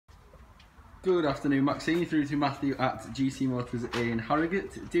Good afternoon, Maxine, through to Matthew at GC Motors in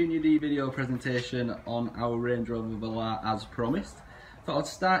Harrogate, doing you the video presentation on our Range Rover Velar as promised. Thought I'd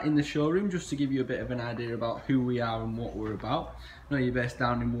start in the showroom just to give you a bit of an idea about who we are and what we're about. I know you're based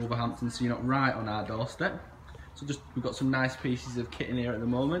down in Wolverhampton, so you're not right on our doorstep. So we've got some nice pieces of kit in here at the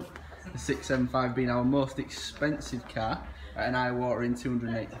moment. The 675 being our most expensive car at an eye-watering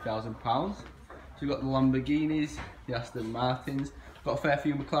 £280,000. So we've got the Lamborghinis, the Aston Martins. Got a fair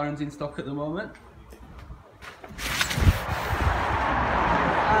few McLarens in stock at the moment.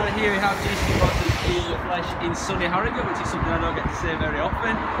 And here we have GC Motors in the flesh in sunny Harrogate, which is something I don't get to say very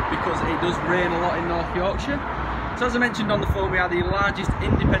often because it does rain a lot in North Yorkshire. So as I mentioned on the phone, we are the largest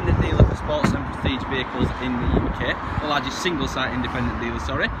independent dealer for sports and prestige vehicles in the UK. The largest single-site independent dealer,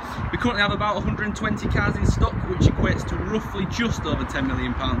 sorry. We currently have about 120 cars in stock, which equates to roughly just over £10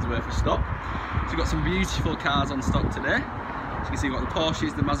 million worth of stock. So we've got some beautiful cars on stock today. As you can see, we've got the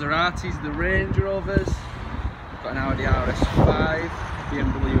Porsches, the Maseratis, the Range Rovers, got an Audi RS5,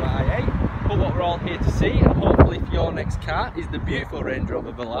 BMW i8. But what we're all here to see, and hopefully for your next car, is the beautiful Range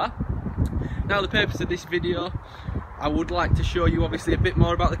Rover Velar. Now the purpose of this video, I would like to show you obviously a bit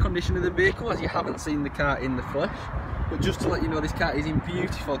more about the condition of the vehicle, as you haven't seen the car in the flesh. But just to let you know, this car is in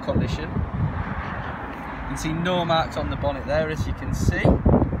beautiful condition. You can see no marks on the bonnet there, as you can see.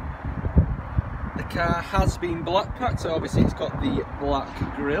 The car has been black packed, so obviously it's got the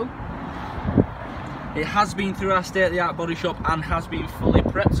black grille. It has been through our state-of-the-art body shop and has been fully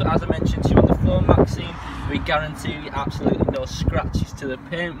prepped. So as I mentioned to you on the phone, Maxine, we guarantee absolutely no scratches to the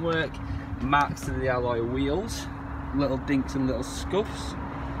paintwork, marks to the alloy wheels, little dinks and little scuffs.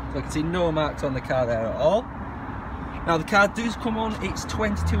 So I can see no marks on the car there at all. Now the car does come on its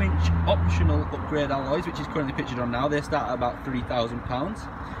 22-inch optional upgrade alloys, which is currently pictured on now. They start at about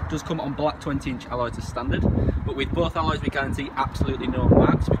 £3,000. Does come on black 20-inch alloys as standard, but with both alloys we guarantee absolutely no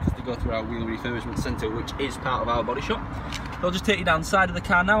marks because they go through our wheel refurbishment centre, which is part of our body shop. I'll just take you down the side of the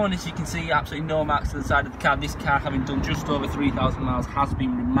car now, and as you can see, absolutely no marks to the side of the car. This car, having done just over 3,000 miles, has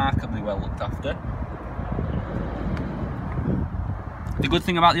been remarkably well looked after. The good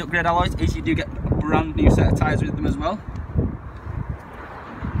thing about the upgrade alloys is you do get a brand new set of tyres with them as well.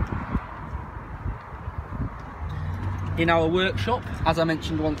 In our workshop, as I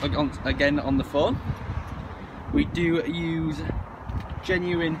mentioned again on the phone, we do use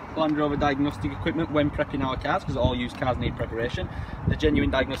genuine Land Rover diagnostic equipment when prepping our cars, because all used cars need preparation. The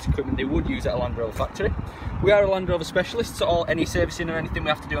genuine diagnostic equipment they would use at a Land Rover factory. We are a Land Rover specialist, so any servicing or anything we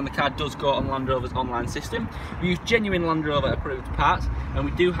have to do on the car does go on Land Rover's online system. We use genuine Land Rover approved parts, and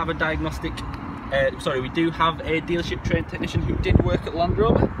we do have a dealership trained technician who did work at Land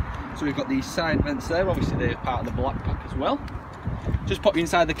Rover. So we've got these side vents there, obviously they're part of the black pack as well. Just pop you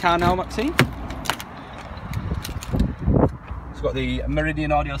inside the car now, Maxine. It's got the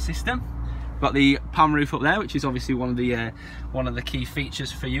Meridian audio system. We've got the pan roof up there, which is obviously one of the key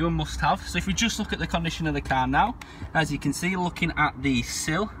features for you and must have. So if we just look at the condition of the car now, as you can see, looking at the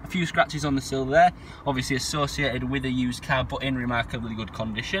sill, a few scratches on the sill there, obviously associated with a used car, but in remarkably good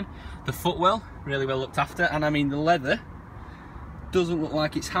condition. The footwell, really well looked after, and I mean the leather doesn't look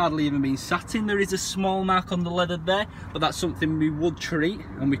like it's hardly even been sat in. There is a small mark on the leather there, but that's something we would treat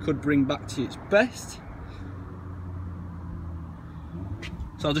and we could bring back to its best.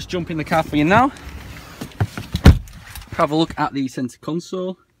 So I'll just jump in the car for you now. Have a look at the centre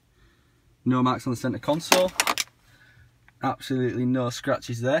console. No marks on the centre console. Absolutely no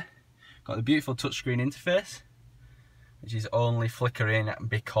scratches there. Got the beautiful touchscreen interface, which is only flickering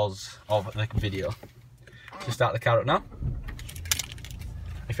because of the video. So start the car up now.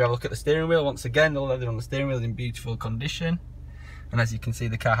 If you have a look at the steering wheel, once again, the leather on the steering wheel is in beautiful condition. And as you can see,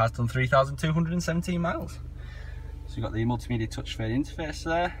 the car has done 3,217 miles. So you've got the multimedia touchscreen interface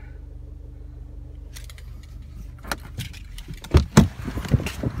there.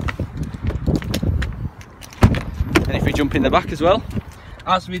 And if we jump in the back as well,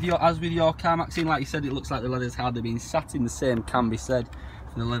 as with your car, Maxine, like you said, it looks like the leather's hardly been sat in. The same can be said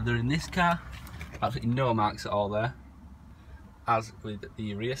for the leather in this car. Absolutely no marks at all there, as with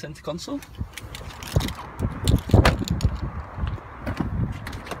the rear centre console. So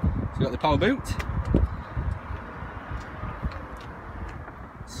you've got the power boot.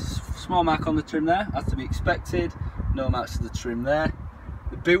 Small mark on the trim there, as to be expected. No marks to the trim there.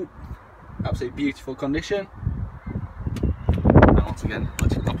 The boot, absolutely beautiful condition. And once again,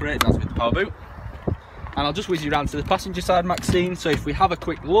 electrically operated, as with the power boot. And I'll just whiz you around to the passenger side, Maxine. So if we have a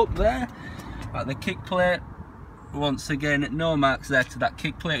quick look there at the kick plate, once again, no marks there to that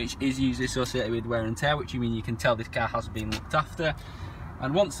kick plate, which is usually associated with wear and tear, which you can tell this car has been looked after.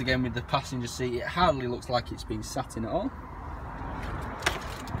 And once again, with the passenger seat, it hardly looks like it's been sat in at all.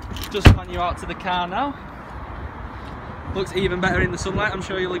 just pan you out to the car now. Looks even better in the sunlight, I'm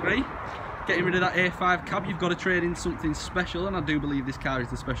sure you'll agree. Getting rid of that A5 cab, you've got to trade in something special, and I do believe this car is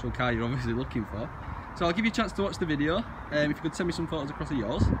the special car you're obviously looking for. So I'll give you a chance to watch the video, if you could send me some photos across of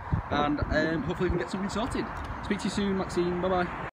yours, and hopefully we can get something sorted. Speak to you soon, Maxine, bye bye.